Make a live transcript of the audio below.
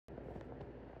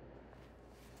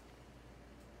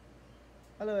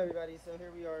Hello everybody, so here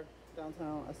we are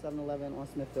downtown at 7-Eleven on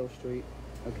Smithfield Street,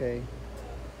 okay?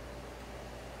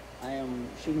 I am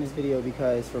shooting this video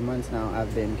because for months now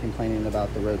I've been complaining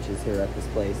about the roaches here at this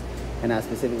place, and I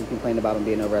specifically complained about them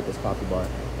being over at this coffee bar,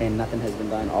 and nothing has been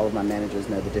done. All of my managers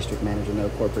know, the district manager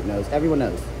knows, corporate knows, everyone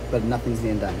knows, but nothing's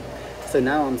being done. So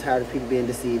now I'm tired of people being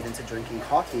deceived into drinking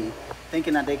coffee,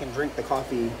 thinking that they can drink the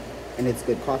coffee and it's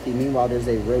good coffee. Meanwhile, there's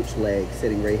a roach leg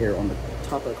sitting right here on the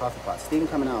top of the coffee pot, steam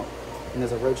coming out. And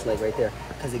there's a roach leg right there,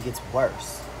 because it gets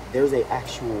worse. There's an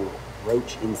actual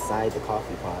roach inside the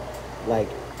coffee pot. Like,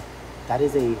 that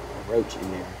is a roach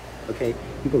in there, okay?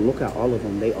 You can look at all of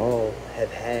them. They all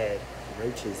have had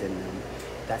roaches in them.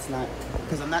 That's not,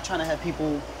 because I'm not trying to have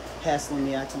people hassling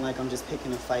me, acting like I'm just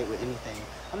picking a fight with anything.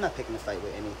 I'm not picking a fight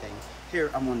with anything. Here,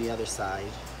 I'm on the other side.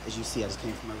 As you see, I just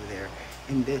came from over there.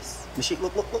 And this machine,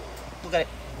 look at it.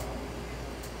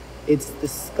 It's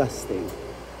disgusting.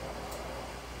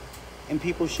 And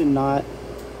people should not,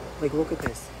 like, look at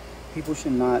this. People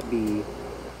should not be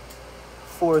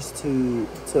forced to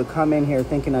come in here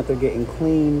thinking that they're getting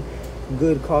clean,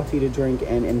 good coffee to drink,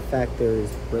 and in fact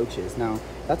there's roaches. Now,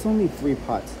 that's only 3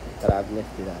 pots that I've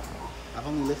lifted up. I've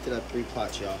only lifted up 3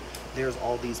 pots, y'all. There's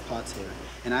all these pots here.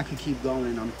 And I could keep going,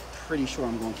 and I'm pretty sure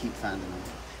I'm gonna keep finding them.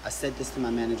 I said this to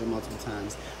my manager multiple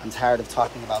times. I'm tired of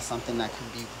talking about something that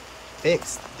could be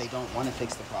fixed. They don't wanna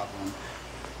fix the problem.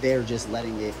 They're just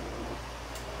letting it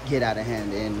get out of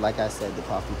hand. And like I said, the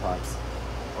coffee pots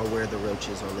are where the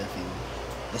roaches are living.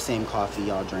 The same coffee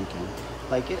y'all drinking.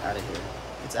 Like, get out of here.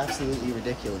 It's absolutely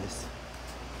ridiculous.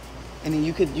 And then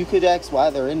you could ask why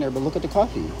they're in there, but look at the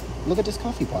coffee. Look at this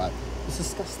coffee pot. It's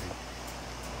disgusting.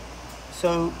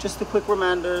 So just a quick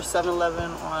reminder,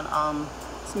 7-Eleven on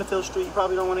Smithfield Street. You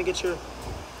probably don't want to get your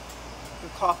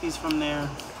coffees from there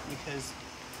because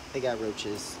they got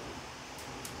roaches.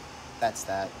 That's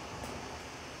that.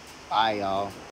 Bye, y'all.